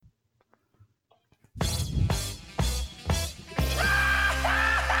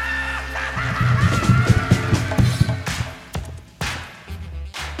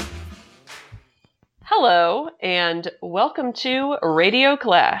Hello, and welcome to Radio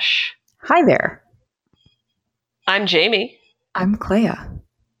Clash. Hi there. I'm Jamie. I'm Cléa.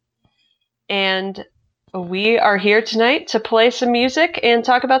 And we are here tonight to play some music and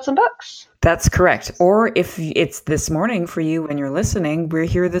talk about some books. That's correct. Or if it's this morning for you when you're listening, we're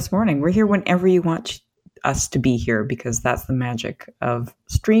here this morning. We're here whenever you want us to be here because that's the magic of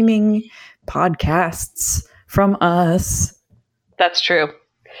streaming podcasts from us. That's true.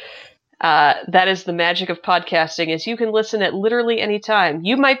 That is the magic of podcasting, is you can listen at literally any time.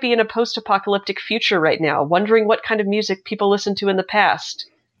 You might be in a post-apocalyptic future right now, wondering what kind of music people listened to in the past.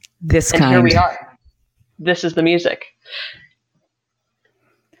 And here we are. This is the music.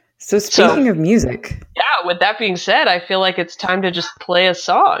 So speaking of music. Yeah, with that being said, I feel like it's time to just play a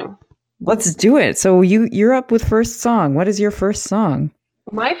song. Let's do it. So you're up with first song. What is your first song?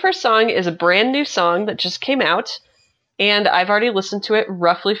 My first song is a brand new song that just came out. And I've already listened to it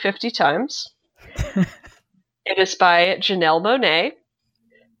roughly 50 times. It is by Janelle Monae.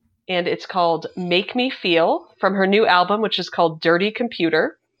 And it's called Make Me Feel from her new album, which is called Dirty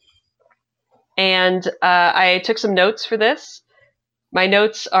Computer. And I took some notes for this. My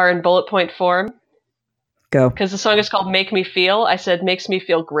notes are in bullet point form. Go. Because the song is called Make Me Feel. I said, makes me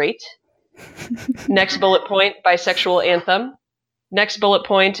feel great. Next bullet point, bisexual anthem. Next bullet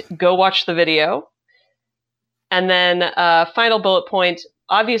point, go watch the video. And then final bullet point,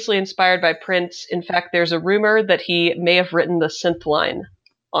 obviously inspired by Prince. In fact, there's a rumor that he may have written the synth line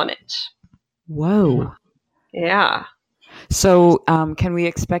on it. Whoa. Yeah. So can we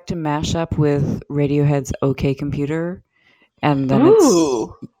expect a mashup with Radiohead's OK Computer? And then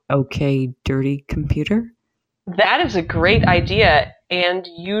it's OK Dirty Computer? That is a great idea, and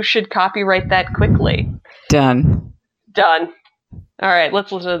you should copyright that quickly. Done. All right,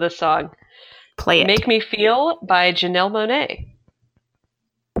 let's listen to this song. Play it. Make Me Feel by Janelle Monae.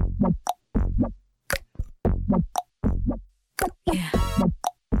 Yeah.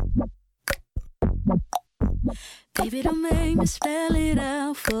 Baby, don't make me spell it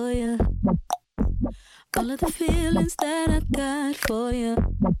out for you. All of the feelings that I got for you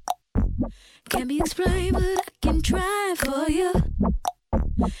can't be explained, but I can try for you.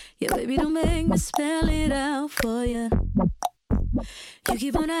 Yeah, baby, don't make me spell it out for you. You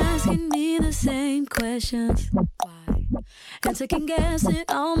keep on asking me the same questions. Why? And second guessing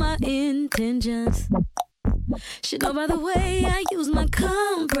all my intentions. Should know by the way I use my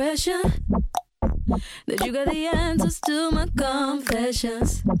compression that you got the answers to my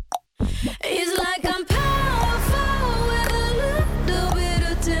confessions. It's like I'm powerful with a little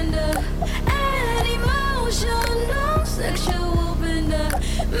bit of tender and emotional sexual bender.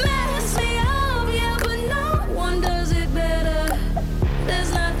 Mess me up, yeah, but no one does it better.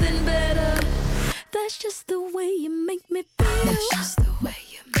 There's nothing better. That's just the way you make me feel. That's just the way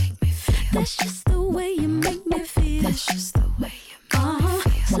you make me feel. That's just the way you make me feel. That's just the way you make me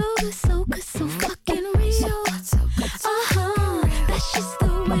feel. So good, so good, so fucking real. So good, so good, so that's just the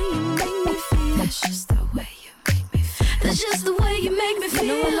way you make me feel. That's just the way you make me feel. That's just the way you make me feel.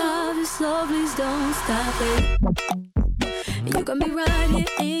 You know I love you, so please don't stop it. You got me right here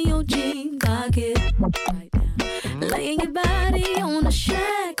in your jean pocket. Right now, laying your body on the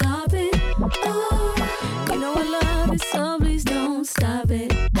shag carpet. Oh, you know I love it, so please don't stop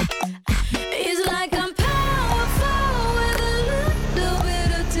it. It's like I'm powerful with a little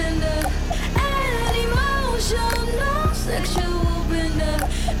bit of tender and emotional sexual bender.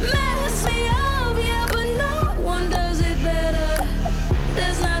 Mess me up, yeah, but no one does it better.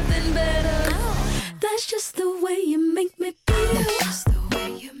 There's nothing better. That's just the way you make me feel. That's just the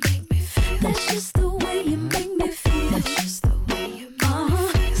way you make me feel. That's just the way you make me feel. That's just the way you make me feel.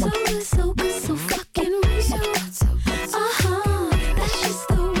 So good, so good, so fucking real. So good, so good, so that's just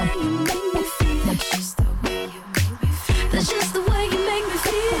the way you make me feel. That's just the way you make me feel. That's just the way you make me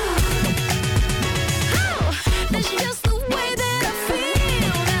feel. Oh, that's just the way that I feel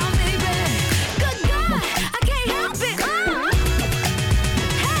now, baby. Good God, I can't help it.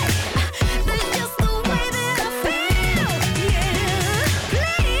 Hey, that's just the way that I feel. Yeah,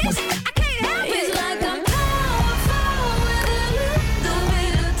 please, I can't help it. It's like I'm powerful with a little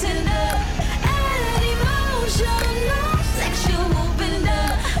bit of tender and emotional sexual bender.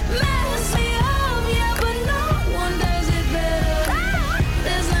 Mess me up, yeah, but no one does it better.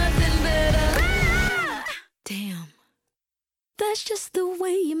 There's nothing better. Damn. That's just the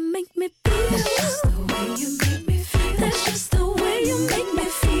way you make me feel. That's just the way you make me feel. That's just the way you make me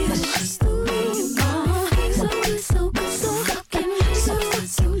feel. That's just the way you make me feel. So good, so good, so fucking so good,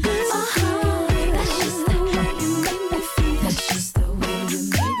 so good. That's just the way you make me feel. That's just the way you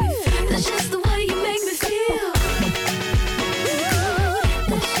make me feel. That's just the way you make me feel.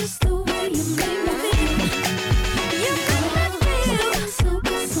 That's just the way you make me feel.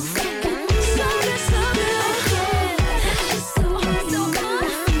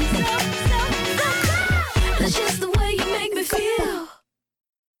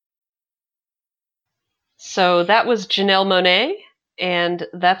 So that was Janelle Monae, and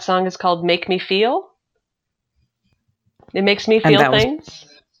that song is called Make Me Feel. It makes me feel things.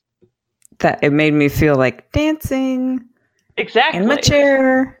 It made me feel like dancing. Exactly. In my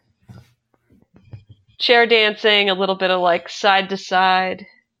chair. Chair dancing, a little bit of like side to side.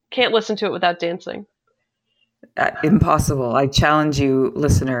 Can't listen to it without dancing. Impossible. I challenge you,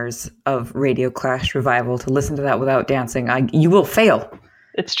 listeners of Radio Clash Revival, to listen to that without dancing. You will fail.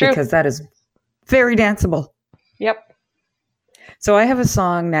 It's true. Because that is very danceable. Yep. So I have a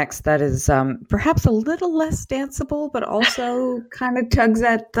song next that is perhaps a little less danceable, but also kind of tugs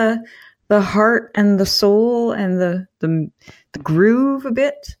at the heart and the soul and the groove a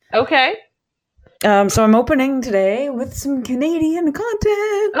bit. Okay. So I'm opening today with some Canadian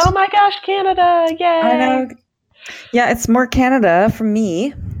content. Oh my gosh, Canada! Yay! I know. Yeah, it's more Canada from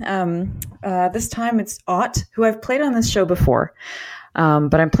me. This time it's Aught, who I've played on this show before.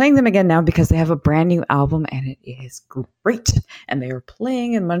 But I'm playing them again now because they have a brand new album and it is great. And they are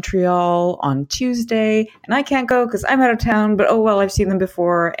playing in Montreal on Tuesday. And I can't go because I'm out of town. But oh well, I've seen them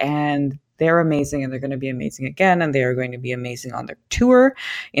before and they're amazing and they're going to be amazing again. And they are going to be amazing on their tour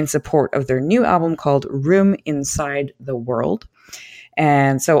in support of their new album called Room Inside the World.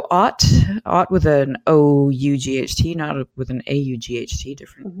 And so Aught with an O-U-G-H-T, not with an A-U-G-H-T,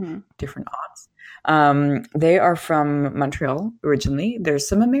 different Aughts. They are from Montreal originally. There's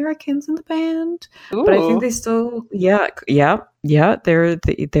some Americans in the band, Ooh. But I think they still, they're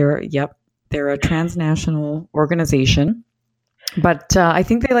a transnational organization. But I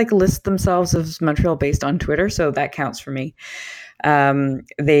think they like list themselves as Montreal based on Twitter, so that counts for me.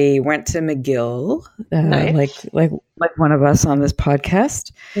 They went to McGill, nice. like one of us on this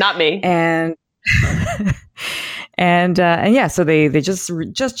podcast. Not me. And and yeah, so they just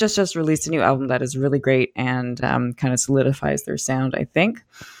released a new album that is really great and kind of solidifies their sound, I think.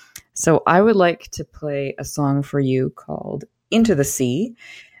 So I would like to play a song for you called Into the Sea,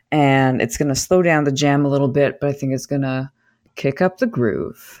 and it's going to slow down the jam a little bit, but I think it's going to kick up the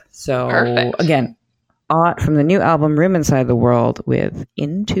groove. So perfect. Again, Aught from the new album Room Inside the World with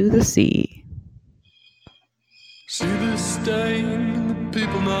Into the Sea. See the stain in the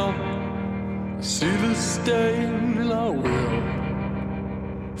people now. See the stain in our will.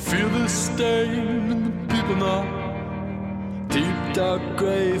 Feel the stain in the people now. Deep dark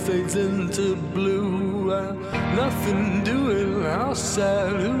grey fades into blue, and nothing doing. How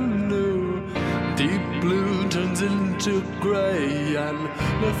sad, who knew? Deep blue turns into grey, and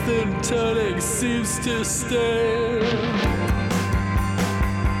nothing turning seems to stay.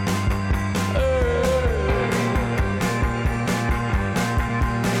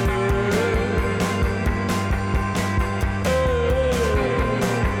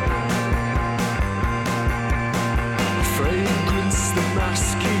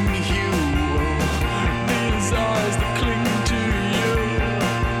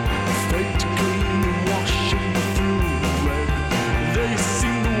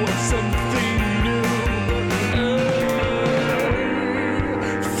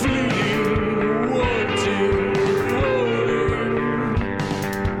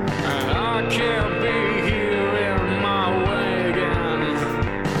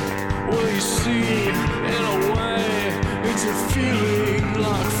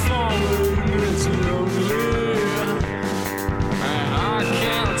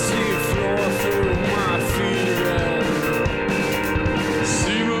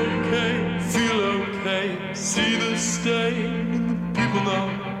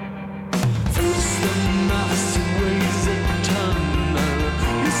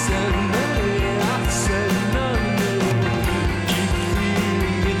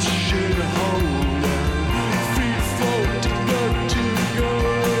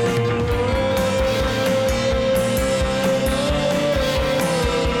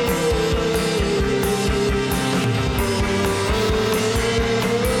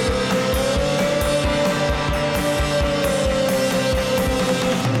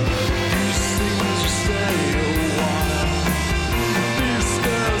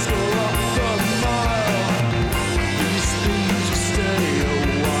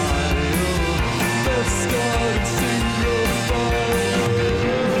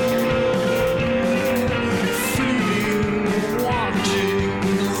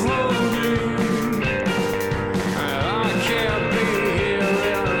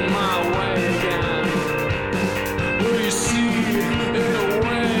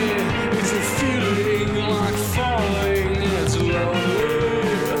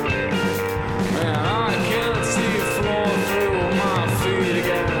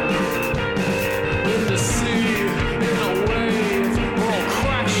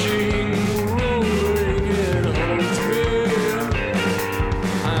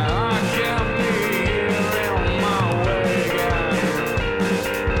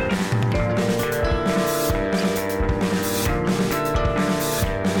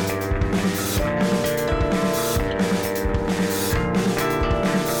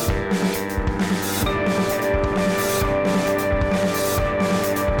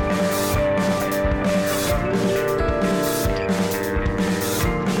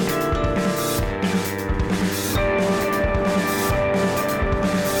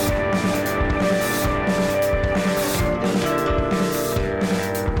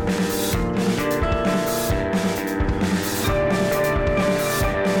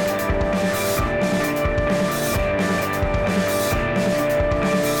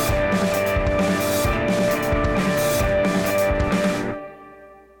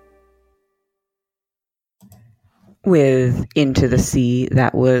 with Into the Sea.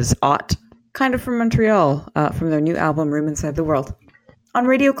 That was Ott, kind of from Montreal, from their new album Room Inside the World on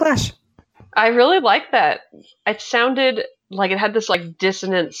Radio Clash. I really like that. It sounded like it had this like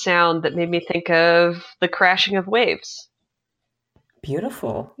dissonant sound that made me think of the crashing of waves.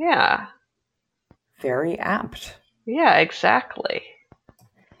 Beautiful. Yeah. Very apt. Yeah, exactly.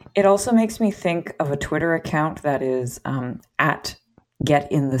 It also makes me think of a Twitter account that is at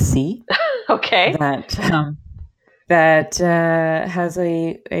Get in the Sea. Okay. That has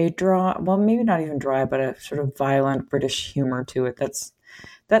a dry, well, maybe not even dry, but a sort of violent British humor to it. That's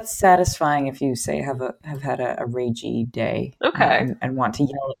satisfying if you say have had a ragey day, okay, and want to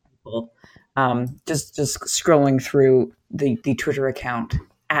yell at people. Just scrolling through the Twitter account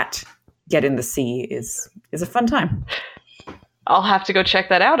at Get in the Sea is a fun time. I'll have to go check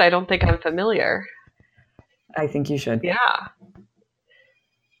that out. I don't think I'm familiar. I think you should. Yeah.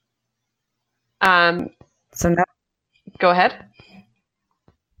 So now, go ahead.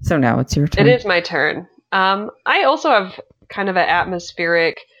 So now it's your turn. It is my turn. I also have kind of an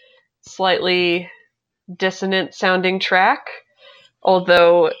atmospheric, slightly dissonant sounding track,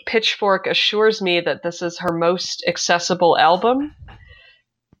 although Pitchfork assures me that this is her most accessible album.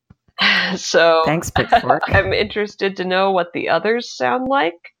 So thanks, Pitchfork. I'm interested to know what the others sound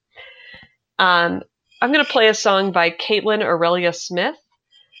like. I'm going to play a song by Kaitlyn Aurelia Smith,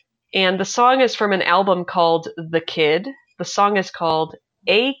 and the song is from an album called The Kid. The song is called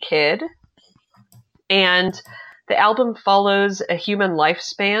A Kid, and the album follows a human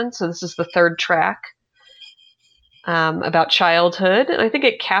lifespan, so this is the third track, about childhood, and I think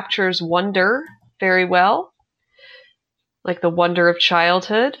it captures wonder very well, like the wonder of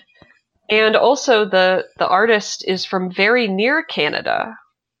childhood. And also the artist is from very near Canada,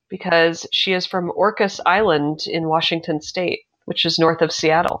 because she is from Orcas Island in Washington State, which is north of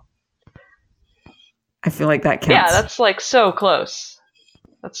Seattle. I feel like that counts. Yeah, that's like so close.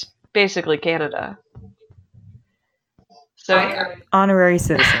 That's basically Canada. So honorary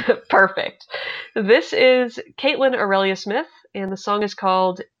citizen. Perfect. This is Kaitlyn Aurelia Smith, and the song is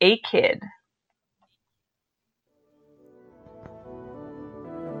called A Kid.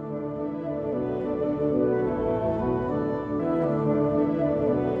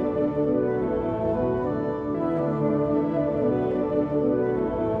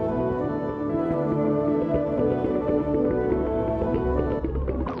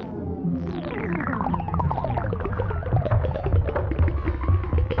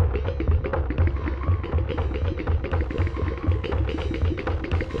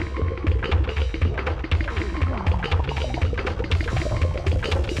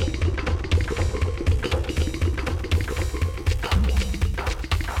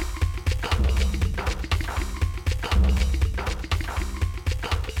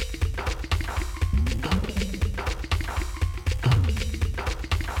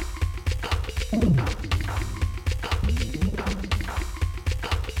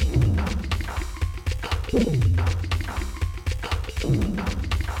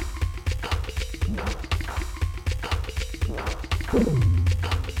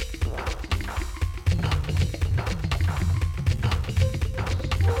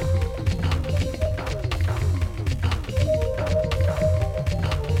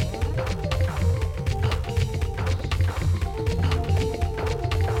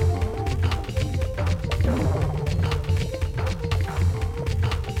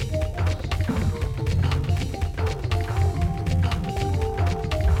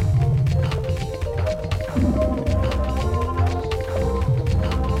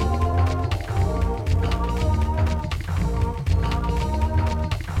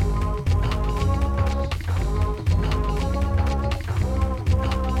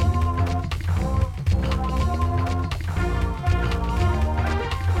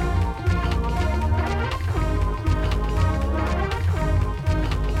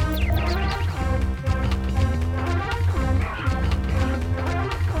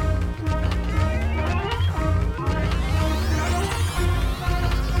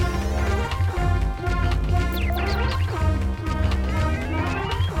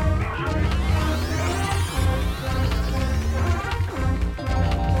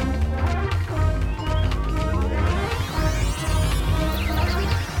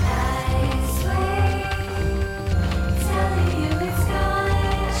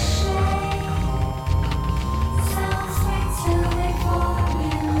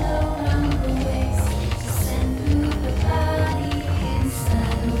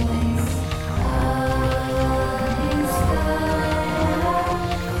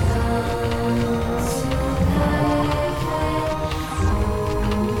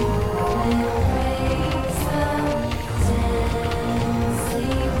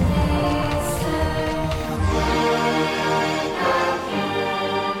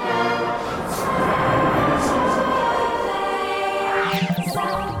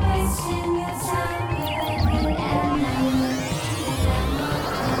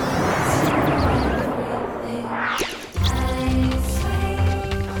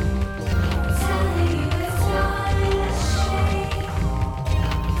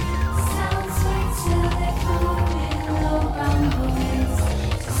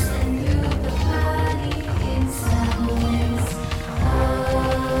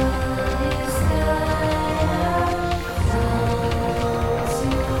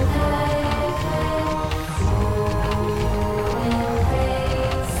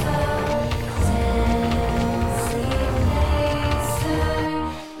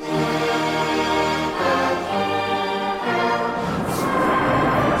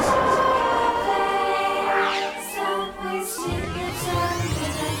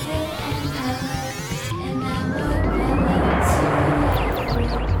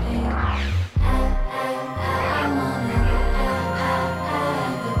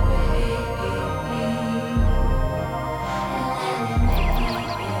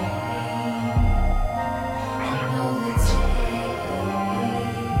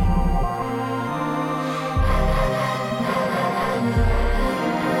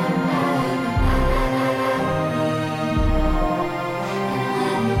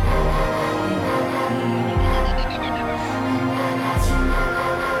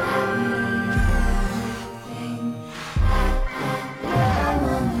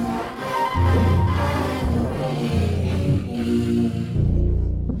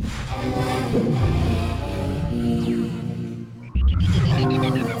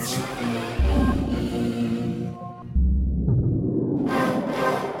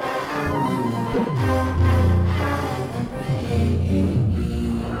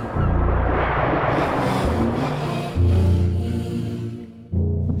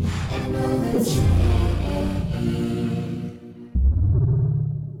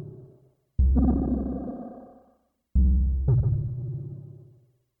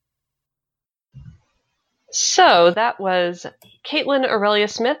 So that was Kaitlyn Aurelia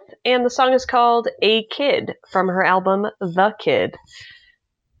Smith, and the song is called A Kid from her album The Kid.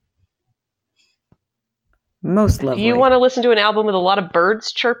 Most lovely. If you want to listen to an album with a lot of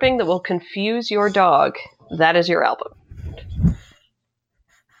birds chirping that will confuse your dog, that is your album.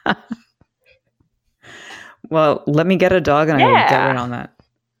 Well, let me get a dog and I will get right on that.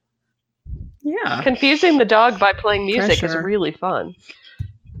 Yeah. Confusing the dog by playing music Pressure. is really fun.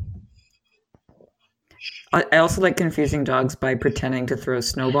 I also like confusing dogs by pretending to throw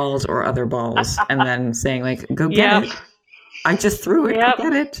snowballs or other balls and then saying, like, go get it. I just threw it. Go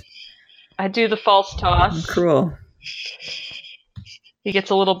get it. I do the false toss. Cruel. He gets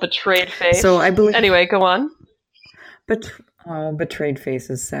a little betrayed face. So I believe. Anyway, go on. Betrayed face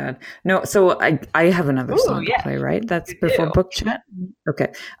is sad. No, so I have another song to play, right? That's before book chat.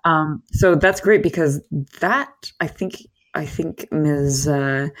 Okay. So that's great because that I think Ms.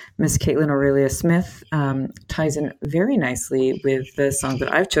 Kaitlyn Aurelia Smith ties in very nicely with the song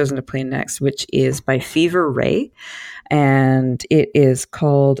that I've chosen to play next, which is by Fever Ray, and it is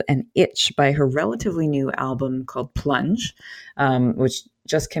called "An Itch" by her relatively new album called Plunge, which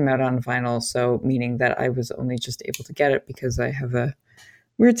just came out on vinyl. So meaning that I was only just able to get it because I have a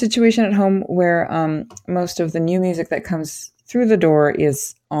weird situation at home where most of the new music that comes through the door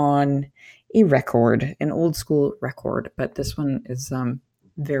is on a record, an old school record, but this one is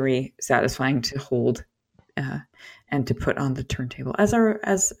very satisfying to hold and to put on the turntable, as are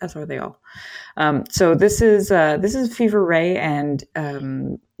they all. So this is Fever Ray, and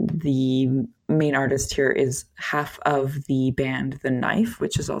the main artist here is half of the band The Knife,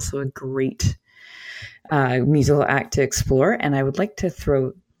 which is also a great musical act to explore. And I would like to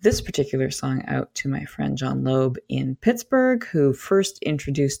throw this particular song out to my friend John Loeb in Pittsburgh, who first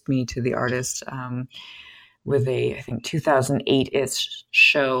introduced me to the artist with a, I think, 2008-ish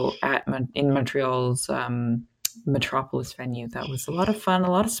show in Montreal's Metropolis venue. That was a lot of fun,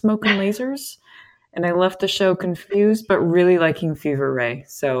 a lot of smoke and lasers. And I left the show confused, but really liking Fever Ray.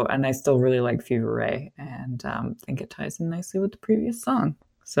 And I still really like Fever Ray, and think it ties in nicely with the previous song.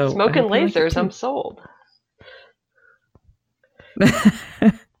 So smoke and lasers, I'm sold.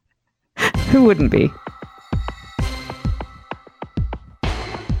 Who wouldn't be?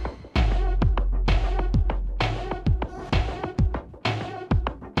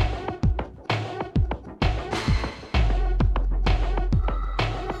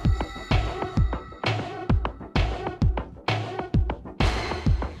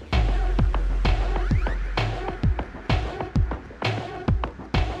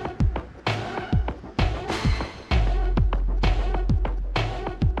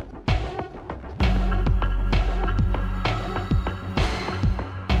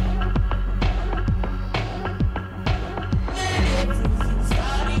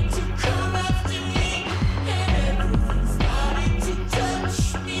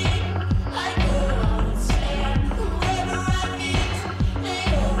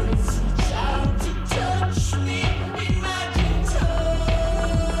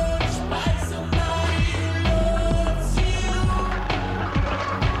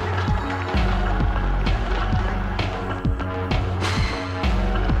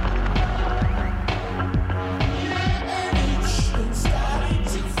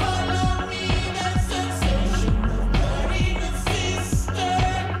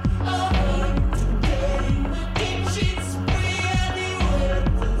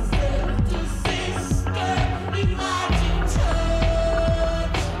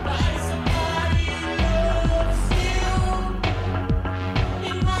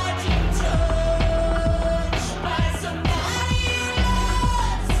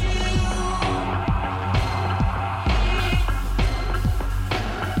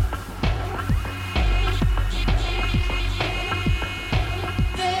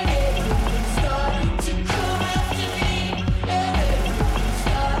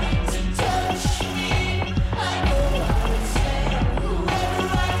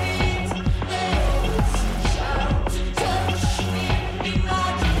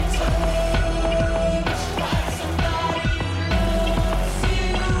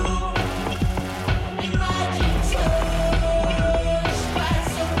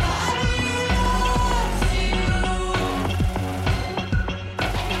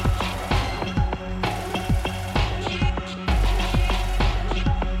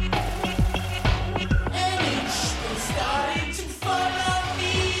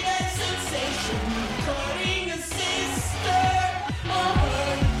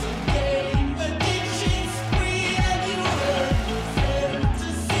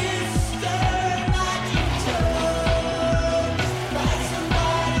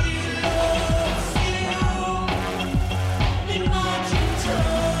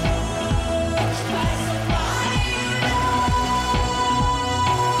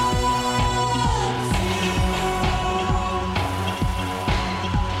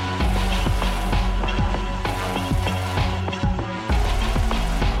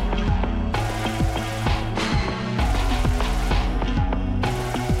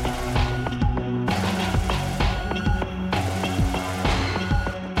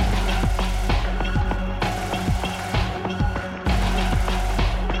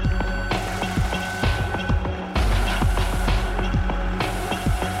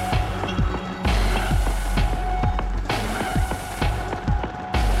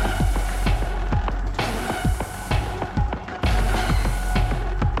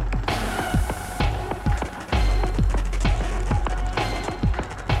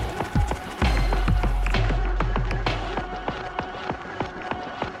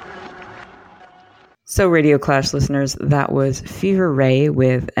 So, Radio Clash listeners, that was Fever Ray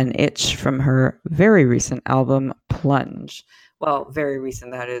with An Itch from her very recent album, Plunge. Well, very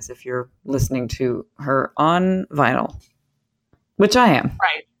recent, that is, if you're listening to her on vinyl, which I am.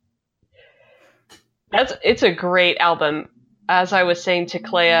 Right. It's a great album. As I was saying to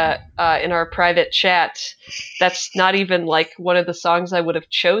Cléa in our private chat, that's not even like one of the songs I would have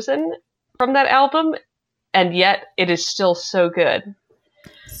chosen from that album, and yet it is still so good.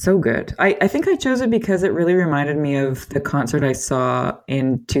 So good. I think I chose it because it really reminded me of the concert I saw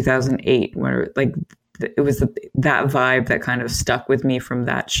in 2008, where like it was that vibe that kind of stuck with me from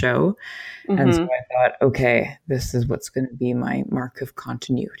that show. Mm-hmm. And so I thought, okay, this is what's going to be my mark of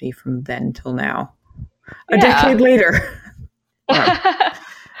continuity from then till now. A decade later.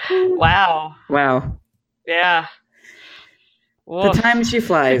 Wow. Wow. Yeah. Woof. The time she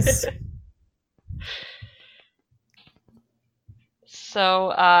flies.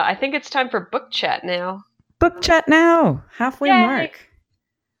 So I think it's time for book chat now. Book chat now. Halfway mark.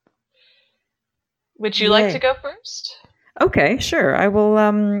 Would you like to go first? Okay, sure. I will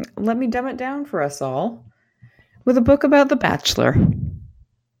let me dumb it down for us all with a book about The Bachelor.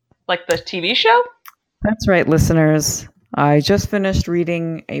 Like the TV show? That's right, listeners. I just finished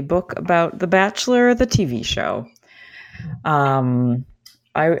reading a book about The Bachelor, the TV show.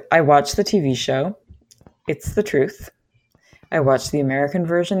 I watched the TV show. It's the truth. I watched the American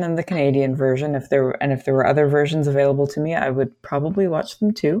version and the Canadian version. If there were other versions available to me, I would probably watch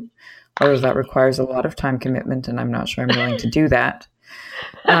them too. Although that requires a lot of time commitment, and I'm not sure I'm willing to do that.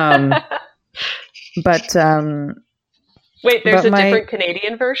 Wait, there's a different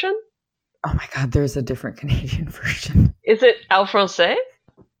Canadian version? Oh my God, there's a different Canadian version. Is it Al Francais?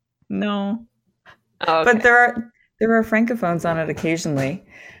 No. Oh, okay. But there are francophones on it occasionally,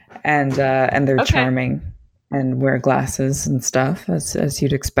 and they're charming and wear glasses and stuff, as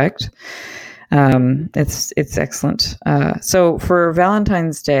you'd expect. It's excellent. So for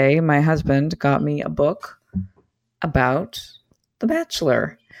Valentine's Day, my husband got me a book about The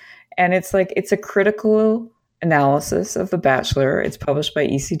Bachelor, and it's a critical analysis of The Bachelor. It's published by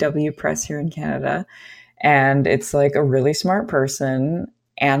ECW Press here in Canada, and it's like a really smart person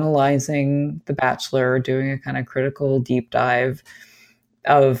analyzing The Bachelor, doing a kind of critical deep dive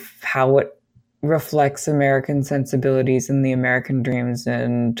of how it reflects American sensibilities and the American dreams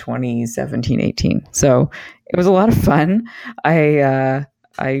in 2017-18. So it was a lot of fun. I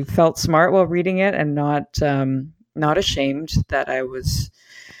felt smart while reading it, and not ashamed that I was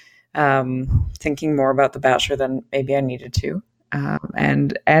thinking more about The Bachelor than maybe I needed to.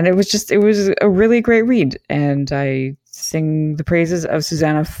 And it was a really great read. And I sing the praises of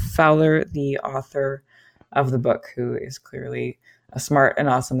Suzannah Fowler, the author of the book, who is clearly a smart and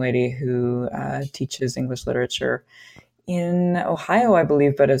awesome lady who teaches English literature in Ohio, I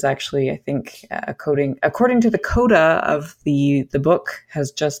believe, but is actually, I think, according to the coda of the book, has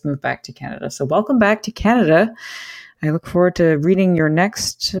just moved back to Canada. So welcome back to Canada. I look forward to reading your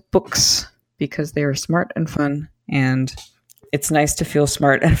next books because they are smart and fun, and it's nice to feel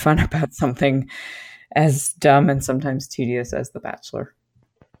smart and fun about something as dumb and sometimes tedious as The Bachelor.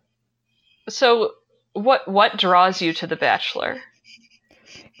 So what draws you to The Bachelor?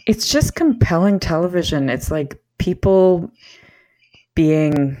 It's just compelling television. It's like people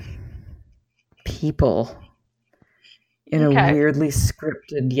being people in a weirdly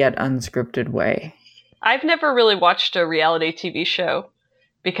scripted yet unscripted way. I've never really watched a reality TV show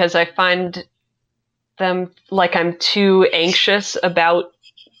because I find them like I'm too anxious about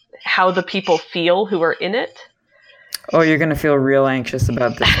how the people feel who are in it. Oh, you're going to feel real anxious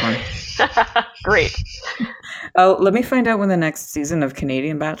about this one. Great. Let me find out when the next season of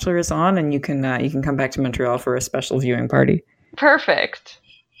Canadian Bachelor is on, and you can come back to Montreal for a special viewing party. Perfect.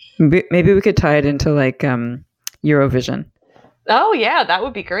 Maybe we could tie it into like Eurovision. Oh yeah, that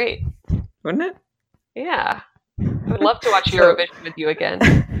would be great. Wouldn't it? Yeah. I would love to watch Eurovision with you again.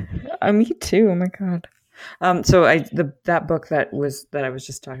 Me too. Oh my God. So that book that I was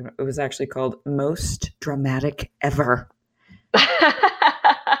just talking about, it was actually called Most Dramatic Ever.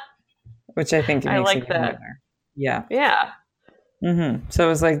 Which I think makes it that. Better. Yeah. Yeah. Mm-hmm. So it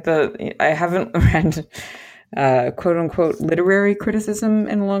was like I haven't read quote unquote literary criticism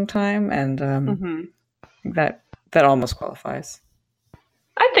in a long time, and that almost qualifies.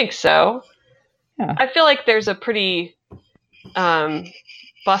 I think so. Yeah. I feel like there's a pretty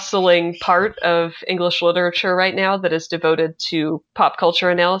bustling part of English literature right now that is devoted to pop culture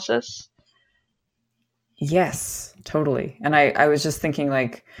analysis. Yes, totally. And I was just thinking,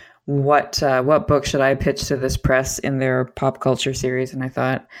 like, what book should I pitch to this press in their pop culture series? And I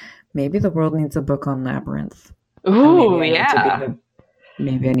thought maybe the world needs a book on Labyrinth. Ooh, yeah.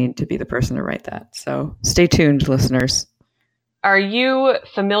 Maybe I need to be the person to write that. So stay tuned, listeners. Are you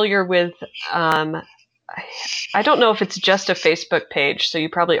familiar with, I don't know if it's just a Facebook page, so you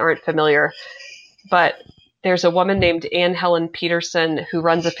probably aren't familiar, but there's a woman named Anne Helen Peterson who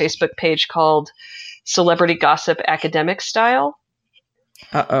runs a Facebook page called Celebrity Gossip Academic Style.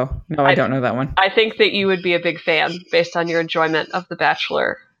 Uh-oh. No, I don't know that one. I think that you would be a big fan based on your enjoyment of The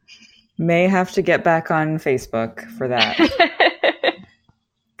Bachelor. May have to get back on Facebook for that.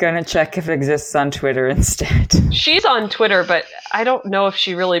 Gonna check if it exists on Twitter instead. She's on Twitter, but I don't know if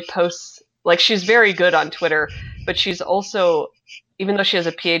she really posts. Like, she's very good on Twitter, but she's also, even though she has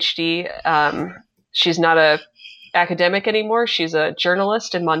a PhD, she's not a academic anymore. She's a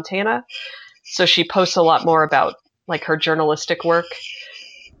journalist in Montana, so she posts a lot more about like her journalistic work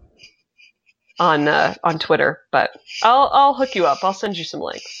on Twitter. But I'll hook you up. I'll send you some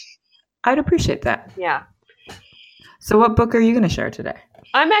links. I'd appreciate that. Yeah. So what book are you going to share today?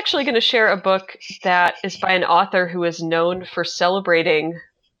 I'm actually going to share a book that is by an author who is known for celebrating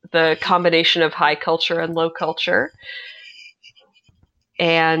the combination of high culture and low culture.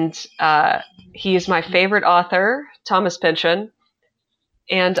 And he is my favorite author, Thomas Pynchon.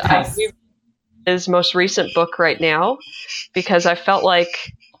 And Nice. I read his most recent book right now because I felt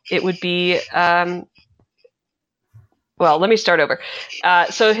like it would be... well, let me start over.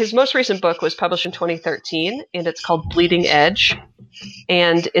 So his most recent book was published in 2013, and it's called Bleeding Edge.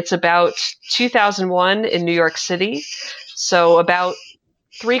 And it's about 2001 in New York City. So about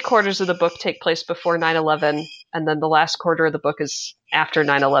 3/4 of the book take place before 9/11, and then the last quarter of the book is after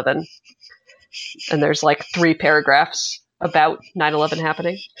 9/11. And there's like 3 paragraphs about 9/11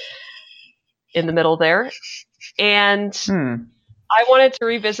 happening in the middle there. And I wanted to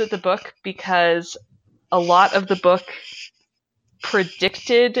revisit the book because a lot of the book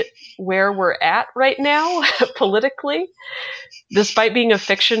predicted where we're at right now politically. Despite being a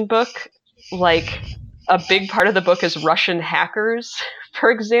fiction book, like a big part of the book is Russian hackers,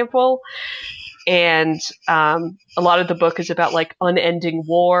 for example. And a lot of the book is about like unending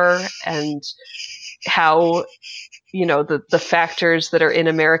war and how, you know, the factors that are in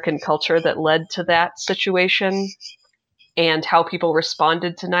American culture that led to that situation and how people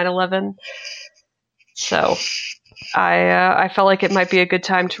responded to 9/11. So I felt like it might be a good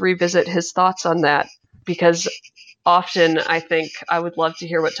time to revisit his thoughts on that, because often I think I would love to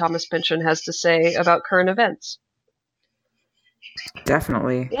hear what Thomas Pynchon has to say about current events.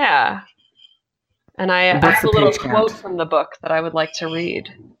 Definitely. Yeah. And I What's have a the little page count? quote from the book that I would like to read.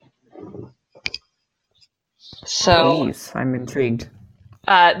 So Please, I'm intrigued.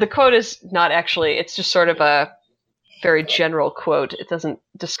 the quote is not actually, it's just sort of a very general quote. It doesn't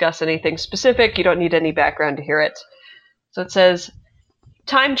discuss anything specific. You don't need any background to hear it. So it says,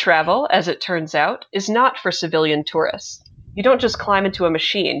 "Time travel, as it turns out, is not for civilian tourists. You don't just climb into a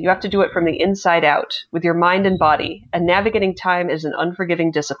machine. You have to do it from the inside out, with your mind and body, and navigating time is an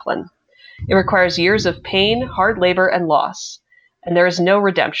unforgiving discipline. It requires years of pain, hard labor, and loss, and there is no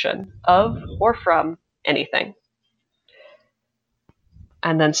redemption of or from anything."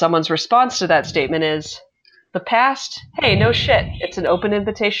 And then someone's response to that statement is, "The past? Hey, no shit. It's an open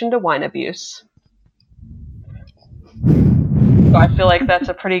invitation to wine abuse." So I feel like that's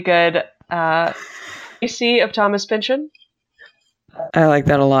a pretty good PC of Thomas Pynchon. I like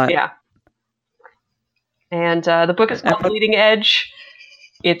that a lot. Yeah. And the book is called Bleeding Edge.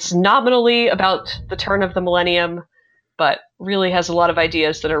 It's nominally about the turn of the millennium, but really has a lot of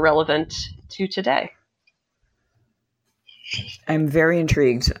ideas that are relevant to today. I'm very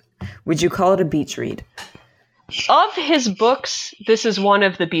intrigued. Would you call it a beach read? Of his books, this is one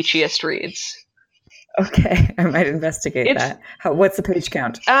of the beachiest reads. Okay, I might investigate that. What's the page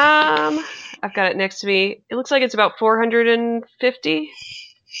count? I've got it next to me. It looks like it's about 450.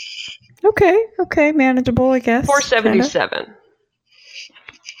 Okay, manageable, I guess. 477.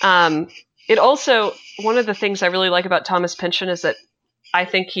 It also, one of the things I really like about Thomas Pynchon is that I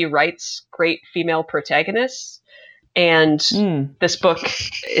think he writes great female protagonists. And this book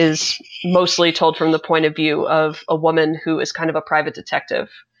is mostly told from the point of view of a woman who is kind of a private detective,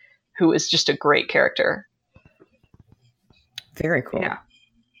 who is just a great character. Very cool. Yeah.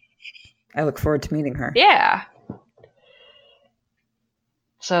 I look forward to meeting her. Yeah.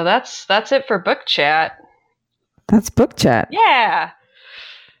 So that's it for book chat. That's book chat. Yeah.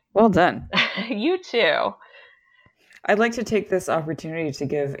 Well done. You too. I'd like to take this opportunity to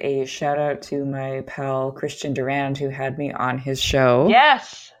give a shout out to my pal Christian Durand, who had me on his show.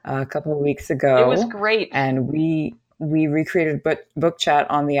 Yes. A couple of weeks ago. It was great. And we recreated book chat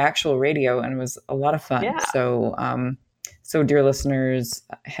on the actual radio, and it was a lot of fun. Yeah. So dear listeners,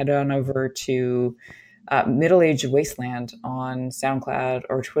 head on over to Middle Age Wasteland on SoundCloud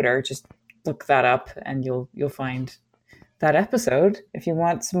or Twitter. Just look that up and you'll find that episode if you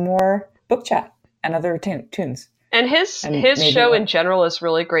want some more book chat and other tunes. And his show in general is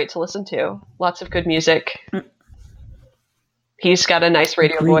really great to listen to. Lots of good music. He's got a nice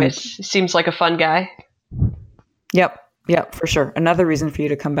radio voice. He seems like a fun guy. Yep, for sure. Another reason for you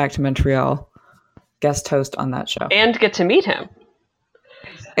to come back to Montreal, guest host on that show. And get to meet him.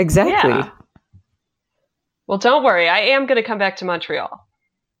 Exactly. Yeah. Well, don't worry. I am going to come back to Montreal.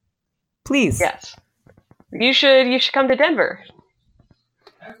 Please. Yes. You should come to Denver.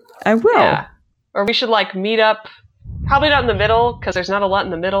 I will. Yeah. Or we should meet up, probably not in the middle, because there's not a lot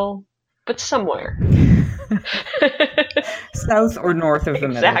in the middle, but somewhere. South or north of the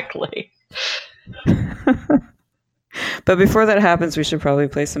middle. Exactly. But before that happens, we should probably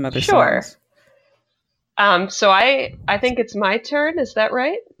play some other songs. So I think it's my turn. Is that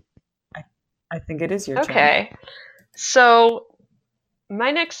right? I think it is your turn. Okay. So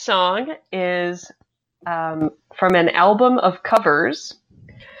my next song is from an album of covers.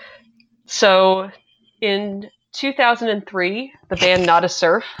 So in 2003, the band Not a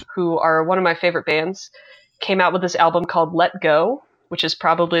Surf, who are one of my favorite bands, came out with this album called Let Go, which is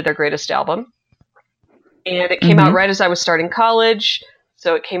probably their greatest album. And it came out right as I was starting college,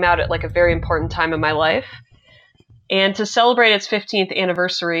 so it came out at a very important time in my life. And to celebrate its 15th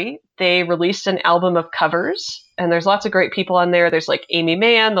anniversary, they released an album of covers, and there's lots of great people on there. There's Amy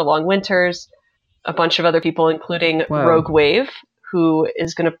Mann, The Long Winters, a bunch of other people, including Rogue Wave, who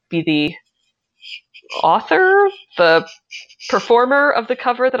is going to be the author, the performer of the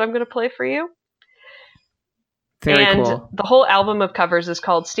cover that I'm going to play for you. Very cool. The whole album of covers is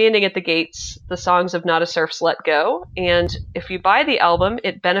called Standing at the Gates, the songs of Not a Surf's Let Go. And if you buy the album,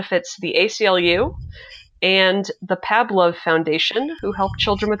 it benefits the ACLU and the Pavlov Foundation, who help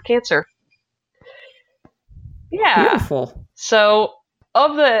children with cancer. Yeah. Beautiful. So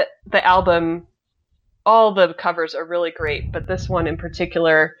of the album, all the covers are really great, but this one in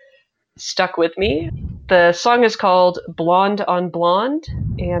particular stuck with me. The song is called Blonde on Blonde,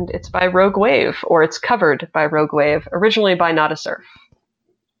 and it's by Rogue Wave, or it's covered by Rogue Wave, originally by Not a Surf.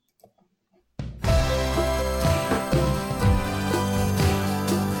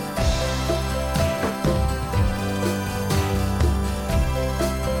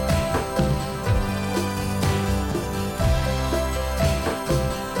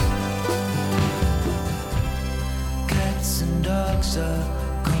 Cats and dogs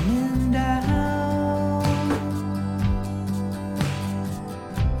are coming down.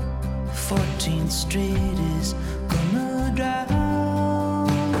 14th Street is gonna drown.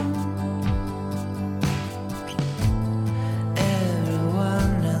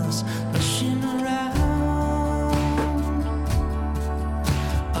 Everyone else rushing around.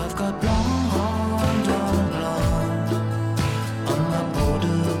 I've got blonde on blonde on my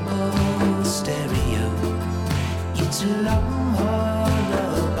portable stereo. It's a long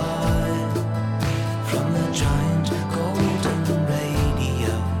lullaby from the giant golden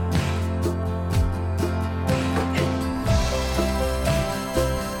radio.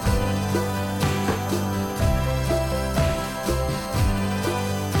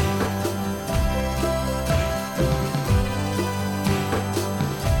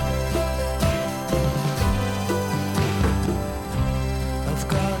 I've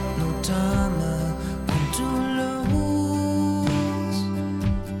got no time, I want to lose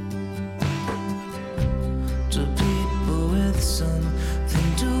to people with something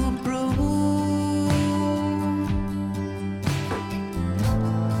to prove.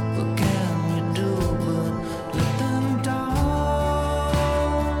 What can we do but let them down?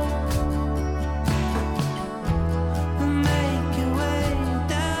 Make your way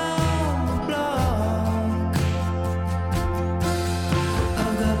down the block.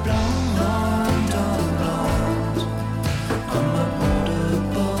 I've got blonde on blonde on my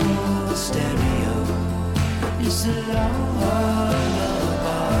portable stereo. It's a lullaby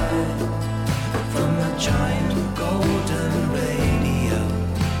from a giant golden radio.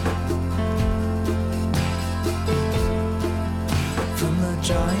 From a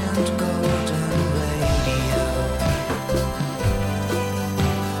giant golden radio.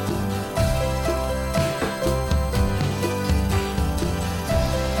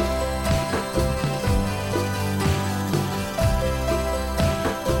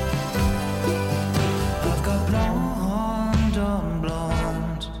 I've got blonde on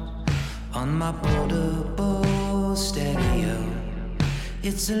blonde on my portable stereo.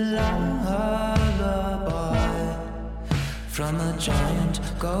 It's a lullaby from a giant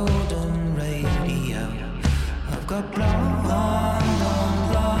golden radio. I've got blonde on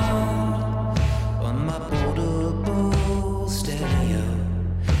blonde on my portable stereo.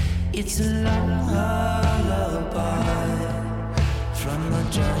 It's a lullaby from a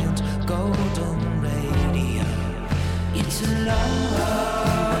giant golden radio. It's a lullaby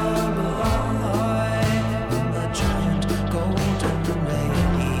from a giant golden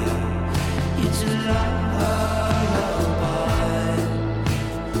radio. It's a lullaby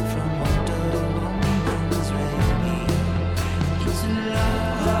from Wonder Woman's radio. It's a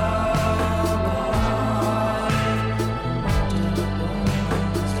lullaby from Wonder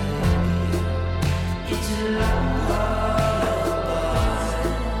Woman's radio. It's a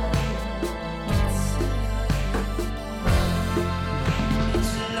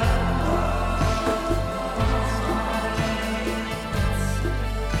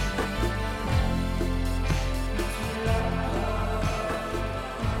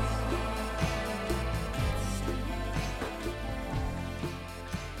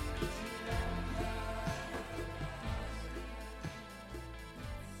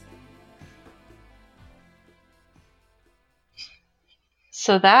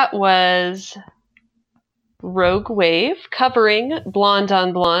So that was Rogue Wave covering Blonde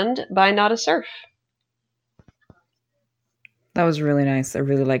on Blonde by Not a Surf. That was really nice. I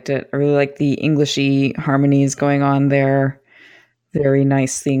really liked it. I really liked the Englishy harmonies going on there. Very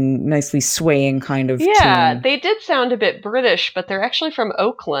nice thing, nicely swaying kind of Yeah, tune. they did sound a bit British, but they're actually from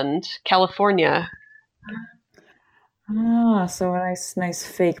Oakland, California. Ah, so a nice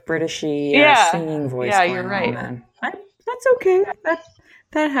fake Britishy Yeah. singing voice. Yeah, going you're on right. then. That's okay.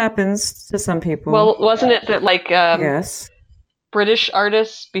 That happens to some people. Well, wasn't it that yes. British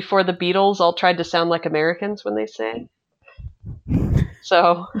artists before the Beatles all tried to sound like Americans when they sang?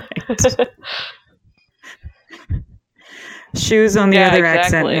 So Shoes on the Yeah, other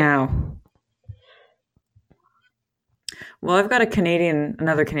accent exactly. now. Well, I've got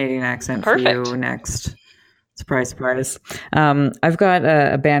another Canadian accent for Perfect. you next. Surprise, surprise. I've got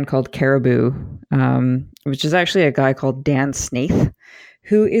a band called Caribou, which is actually a guy called Dan Snaith,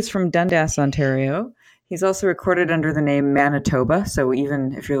 who is from Dundas, Ontario. He's also recorded under the name Manitoba. So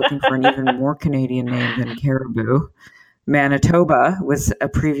even if you're looking for an even more Canadian name than Caribou, Manitoba was a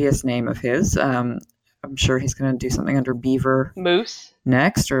previous name of his. I'm sure he's going to do something under Beaver Moose.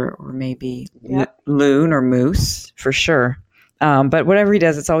 next, or maybe Yep. Loon or Moose for sure. But whatever he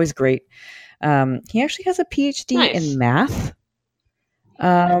does, it's always great. He actually has a PhD Nice. in math.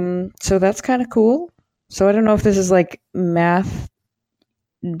 So that's kind of cool. So I don't know if this is like math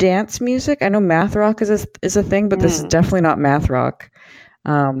dance music. I know math rock is a thing, but this is definitely not math rock.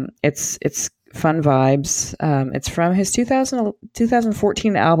 It's fun vibes. It's from his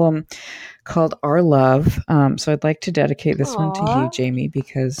 2014 album called Our Love. So I'd like to dedicate this one to Aw. you, Jamie,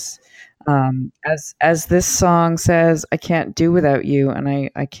 because as this song says, I can't do without you, and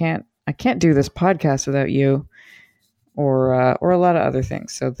I can't do this podcast without you, or a lot of other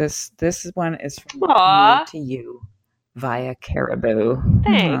things. So this one is from Aw. me to you via Caribou.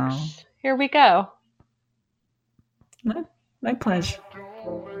 Thanks. Here we go. Oh, my pleasure.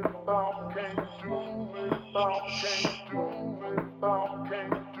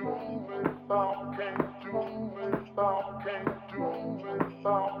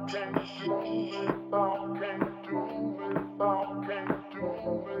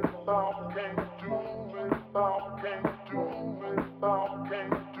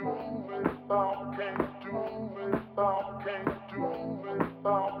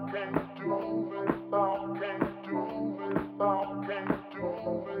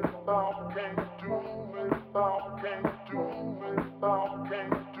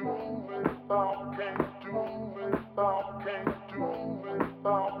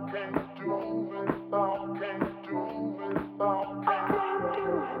 Can't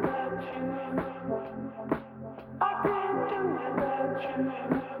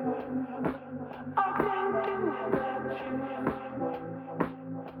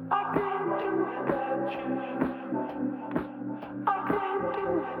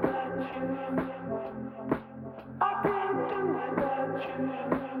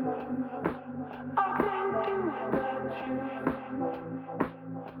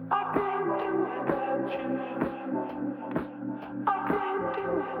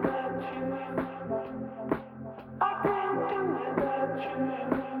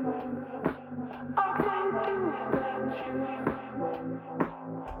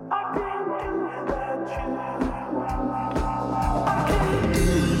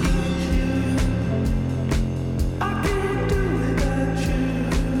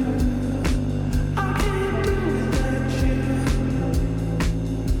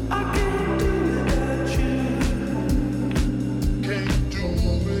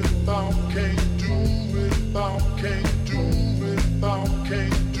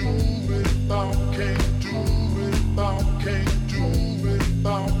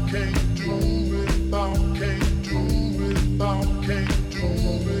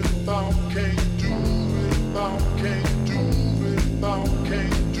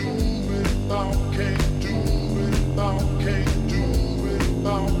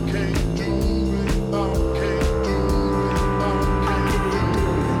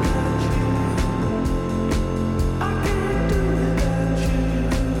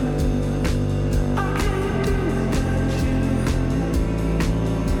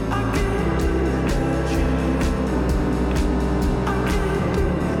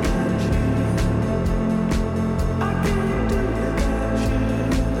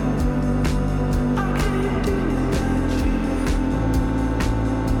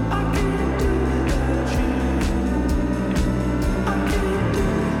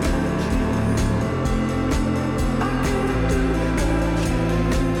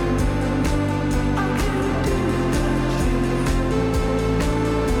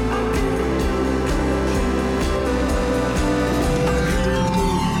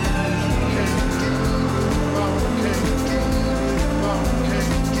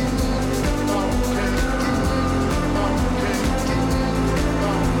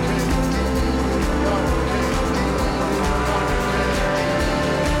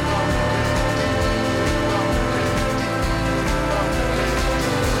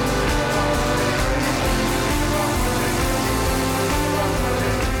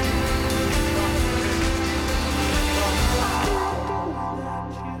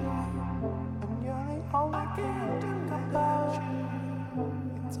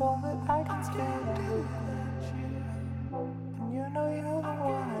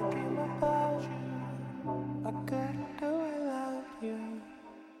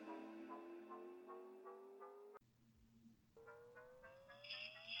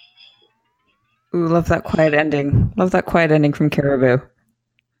Ooh, love that quiet ending. Love that quiet ending from Caribou.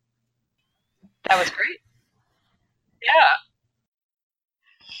 That was great. Yeah.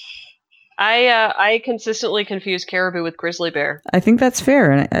 I consistently confuse Caribou with Grizzly Bear. I think that's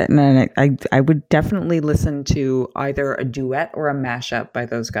fair, and I would definitely listen to either a duet or a mashup by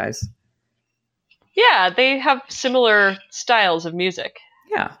those guys. Yeah, they have similar styles of music.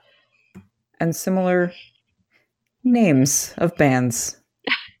 Yeah, and similar names of bands.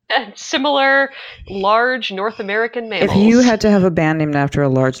 And similar large North American mammals. If you had to have a band named after a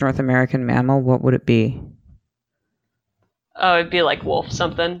large North American mammal, what would it be? Oh, it'd be like Wolf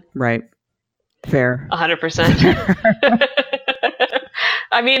something. Right. Fair. 100%.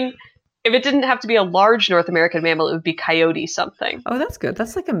 I mean, if it didn't have to be a large North American mammal, it would be coyote something. Oh, that's good.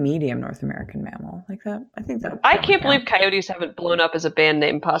 That's like a medium North American mammal. Like that. I think that. I can't believe coyotes haven't blown up as a band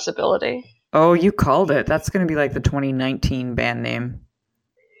name possibility. Oh, you called it. That's going to be like the 2019 band name.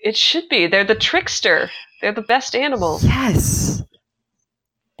 It should be. They're the trickster. They're the best animal. Yes.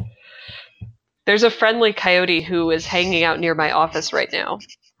 There's a friendly coyote who is hanging out near my office right now.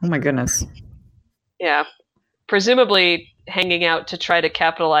 Oh my goodness. Yeah. Presumably hanging out to try to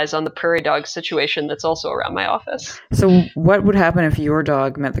capitalize on the prairie dog situation that's also around my office. So what would happen if your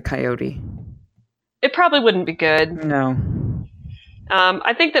dog met the coyote? It probably wouldn't be good. No.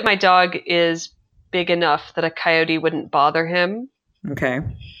 I think that my dog is big enough that a coyote wouldn't bother him. Okay.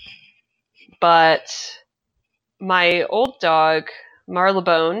 But my old dog,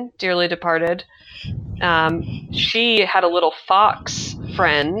 Marlebone, dearly departed, she had a little fox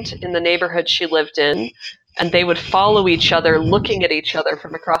friend in the neighborhood she lived in, and they would follow each other, looking at each other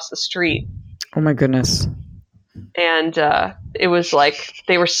from across the street. Oh my goodness. And it was like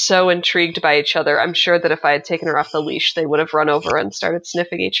they were so intrigued by each other. I'm sure that if I had taken her off the leash, they would have run over and started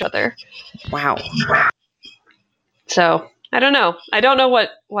sniffing each other. Wow. So I don't know. I don't know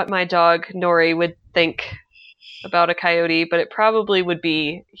what my dog Nori would think about a coyote, but it probably would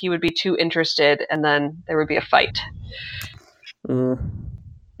be he would be too interested, and then there would be a fight. I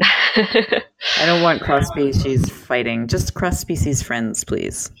don't want cross-species fighting. Just cross-species friends,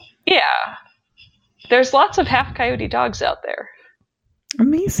 please. Yeah. There's lots of half coyote dogs out there.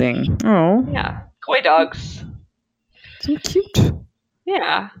 Amazing. Oh. Yeah. Coy dogs. So cute.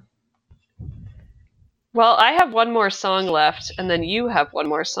 Yeah. Well, I have one more song left, and then you have one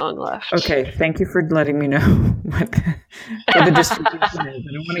more song left. Okay, thank you for letting me know what the distribution is.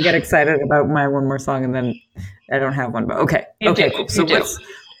 I don't want to get excited about my one more song and then I don't have one. But okay. Cool. So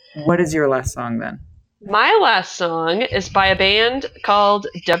what is your last song then? My last song is by a band called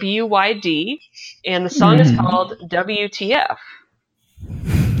WYD, and the song is called WTF.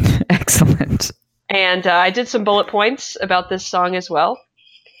 Excellent. And I did some bullet points about this song as well.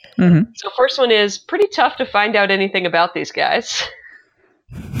 Mm-hmm. So first one is pretty tough to find out anything about these guys.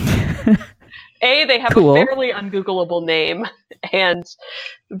 A, they have a fairly ungoogleable name, and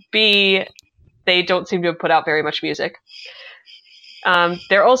B, they don't seem to have put out very much music.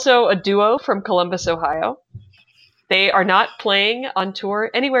 They're also a duo from Columbus, Ohio. They are not playing on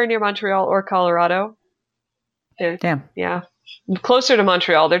tour anywhere near Montreal or Colorado. Damn. Yeah. Closer to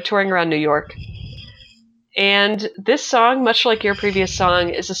Montreal. They're touring around New York. And this song, much like your previous song,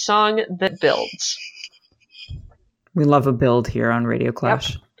 is a song that builds. We love a build here on Radio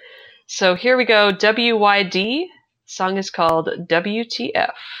Clash. Yep. So here we go. WYD. Song is called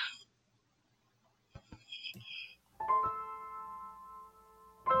WTF.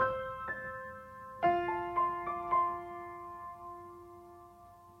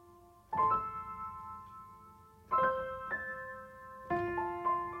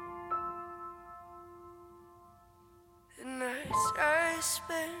 The nights I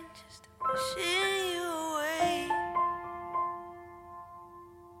spent just wishing you away.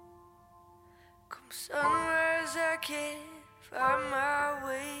 Come sunrise, I can't find my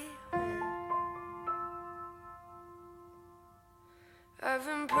way home. I've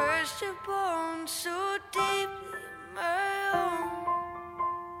impressed your bones so deeply in my own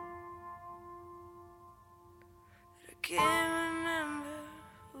that I can't remember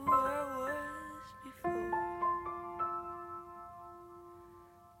who I was before.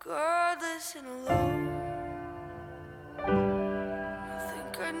 Godless and alone, I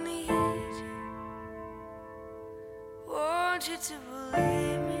think I need you. Want you to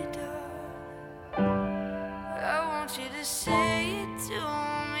believe me, darling. I want you to say it to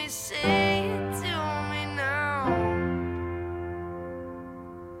me, say it to me now.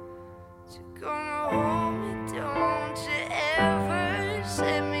 You're gonna hold me, don't you ever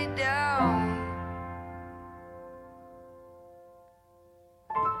set me down.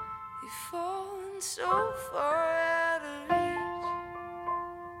 You've fallen so far out of reach.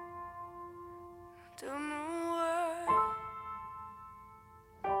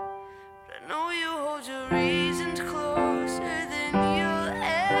 hold your reasons closer than you'll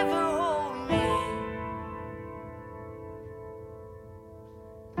ever hold me.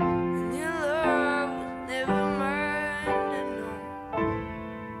 And your love was never mine to know.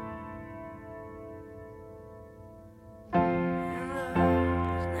 Your love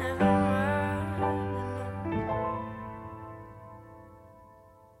was never mine to know.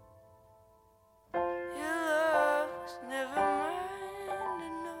 Your love was never mine to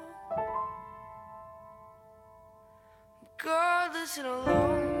know. Regardless and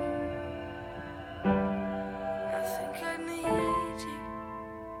alone, I think I need you.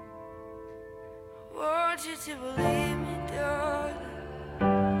 I want you to believe me, darling.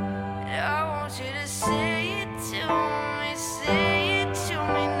 And I want you to say it to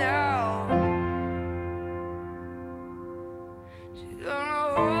me now. You're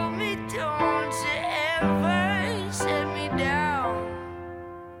gonna hold me, don't you ever set me down.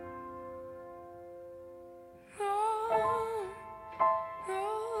 No, no, no,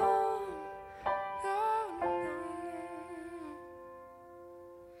 no,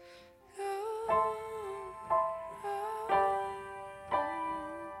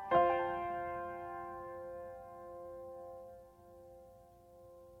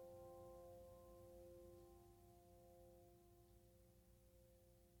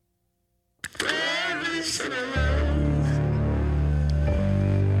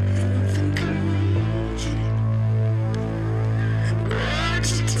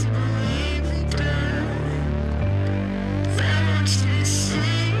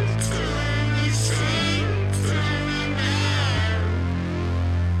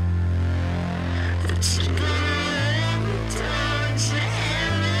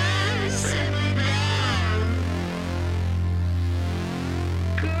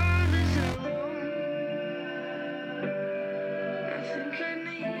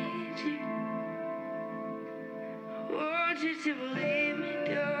 you to believe me,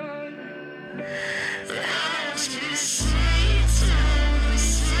 darling. I want you to say it to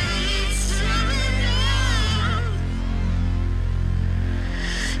me now.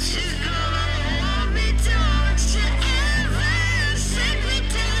 She's gonna hold me, don't you ever set me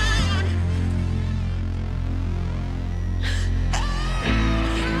down.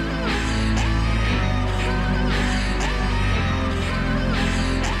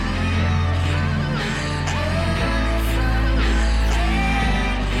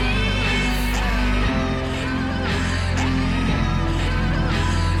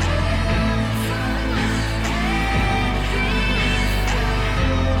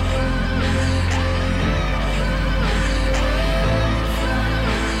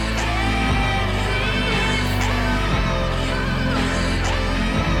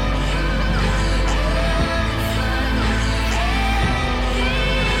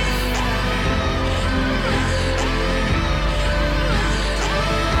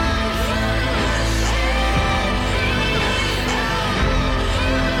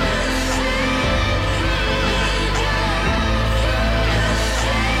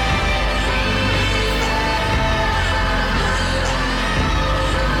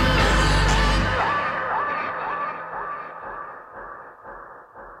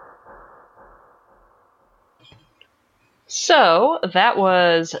 So that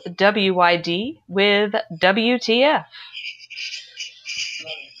was WYD with WTF.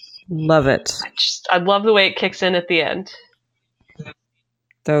 Love it. I love the way it kicks in at the end.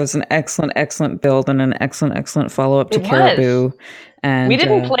 That was an excellent build and an excellent follow-up to It was. Caribou. And We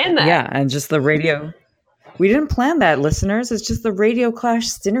didn't plan that. Yeah, and just the radio. We didn't plan that, listeners. It's just the Radio Clash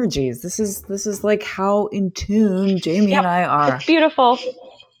synergies. This is like how in tune Jamie and I are. It's beautiful.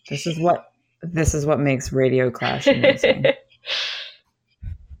 This is what makes Radio Clash amazing.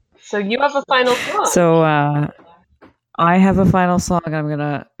 So you have a final song. So I have a final song. I'm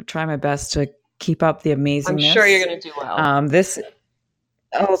gonna try my best to keep up the amazingness. I'm sure you're gonna do well.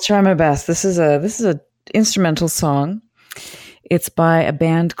 I'll try my best. This is a instrumental song. It's by a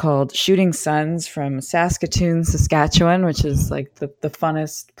band called Shooting Suns from Saskatoon, Saskatchewan, which is like the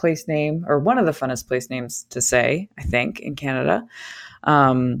funnest place name, or one of the funnest place names to say, I think, in Canada.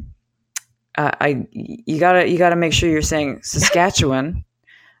 You gotta make sure you're saying Saskatchewan,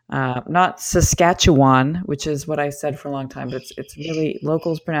 not Saskatchewan, which is what I said for a long time, but it's really,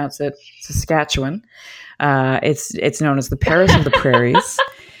 locals pronounce it Saskatchewan. It's known as the Paris of the Prairies.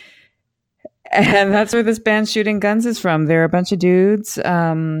 And that's where this band Shooting Guns is from. They're a bunch of dudes.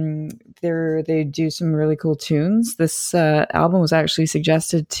 They do some really cool tunes. This album was actually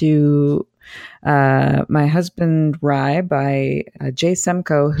suggested to my husband Rye by Jay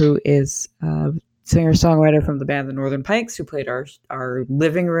Semko, who is a singer-songwriter from the band The Northern Pikes, who played our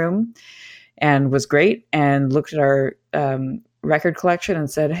living room and was great, and looked at our record collection and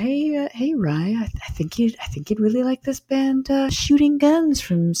said, hey Rye, I think you'd really like this band Shooting Guns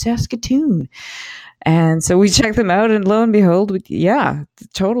from Saskatoon. And so we checked them out, and lo and behold,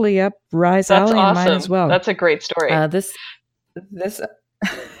 totally up Rye's alley and mine as well. That's a great story. This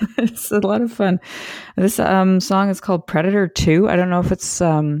it's a lot of fun. This song is called Predator 2. I don't know if it's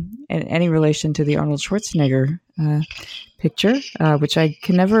in any relation to the Arnold Schwarzenegger picture, which I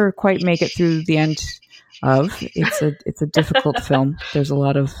can never quite make it through the end of. It's a difficult film. There's a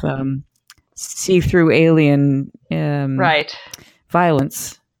lot of see-through alien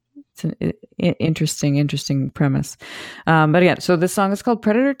violence. It's an interesting premise. But again, so this song is called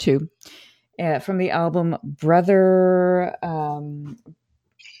Predator 2 from the album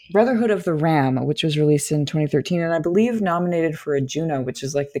Brotherhood of the Ram, which was released in 2013, and I believe nominated for a Juno, which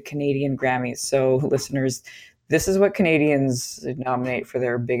is like the Canadian Grammys. So listeners, this is what Canadians nominate for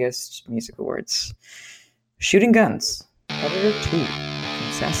their biggest music awards. Shooting Guns, Predator 2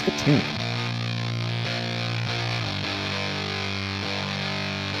 from Saskatoon.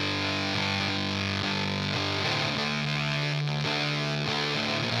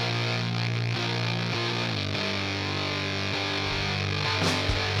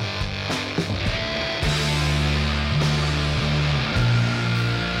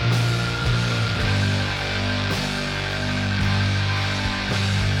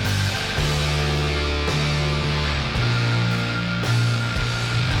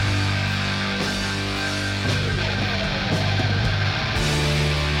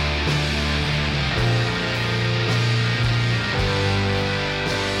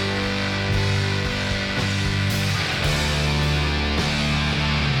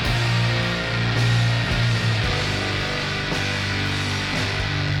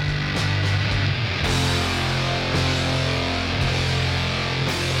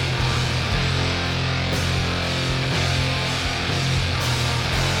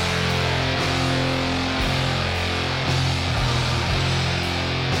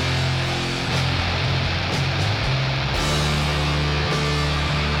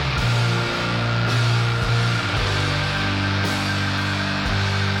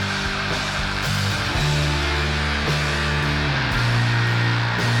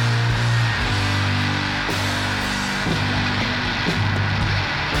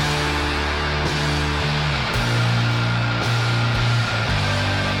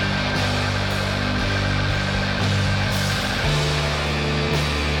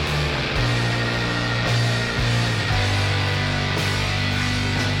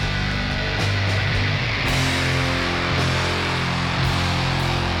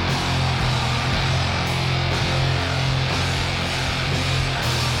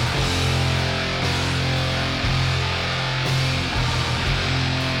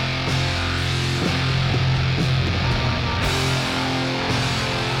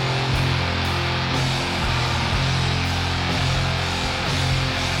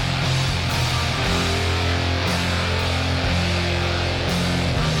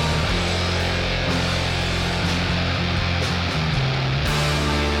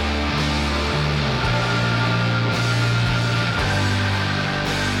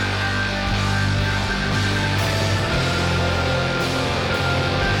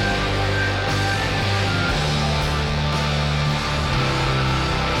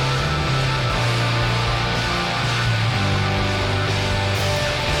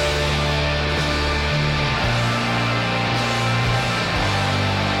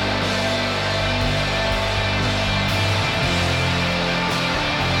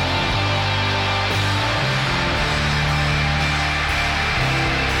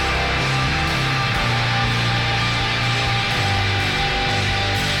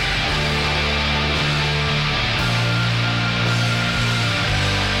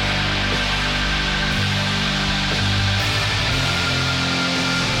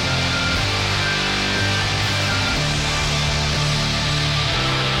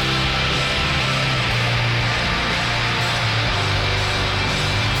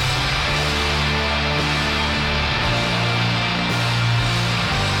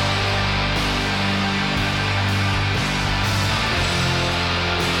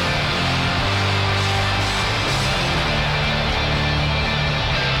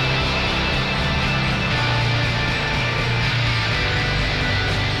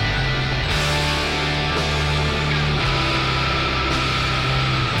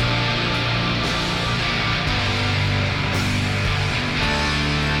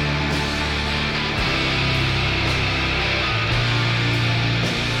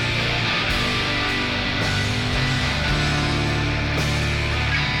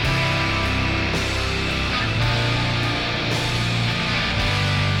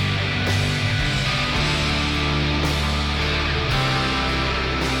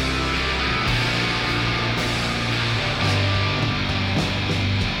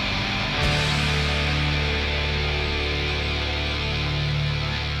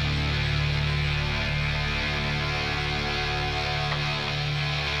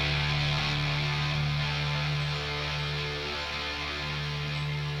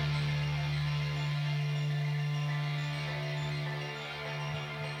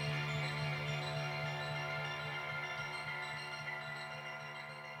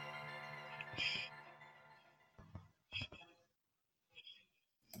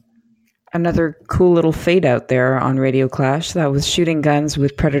 Another cool little fade out there on Radio Clash. That was Shooting Guns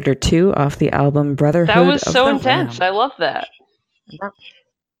with Predator 2 off the album Brotherhood That was of so the intense. Ram. I love that.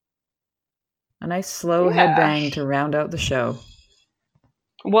 A nice slow headbang to round out the show.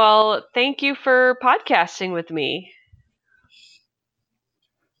 Well, thank you for podcasting with me.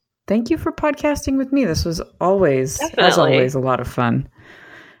 Thank you for podcasting with me. This was always, Definitely. as always, a lot of fun.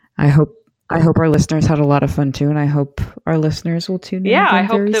 I hope our listeners had a lot of fun too, and I hope our listeners will tune in. Yeah, again I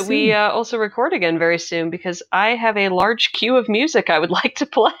hope very that soon. we also record again very soon because I have a large queue of music I would like to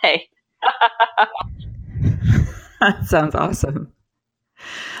play. That sounds awesome.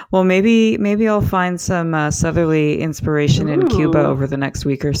 Well, maybe I'll find some southerly inspiration in Cuba over the next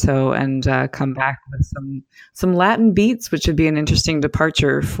week or so, and come back with some Latin beats, which would be an interesting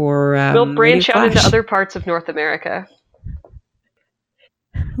departure for. We'll branch Radio out into Clash. other parts of North America.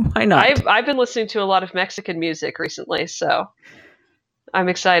 Why not? I've been listening to a lot of Mexican music recently, so I'm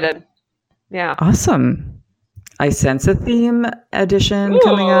excited. Yeah. Awesome. I sense a theme edition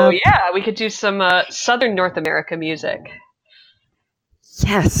coming up. Yeah, we could do some Southern North America music.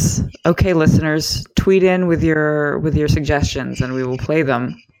 Yes. Okay, listeners, tweet in with your suggestions, and we will play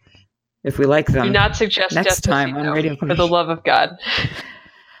them if we like them. Do not suggest next time on Radio for the love of God.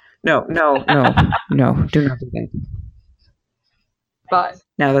 No, do not do that. But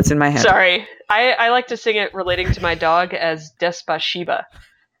now that's in my head. Sorry, I like to sing it relating to my dog as Despasiba.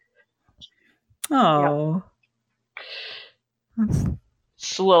 Oh,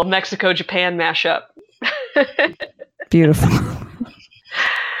 it's a little Mexico-Japan mashup. Beautiful.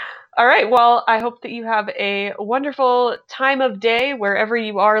 All right. Well, I hope that you have a wonderful time of day wherever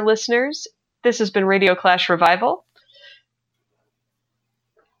you are, listeners. This has been Radio Clash Revival.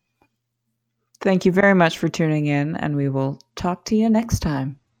 Thank you very much for tuning in, and we will talk to you next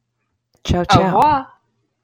time. Ciao, ciao. Au revoir.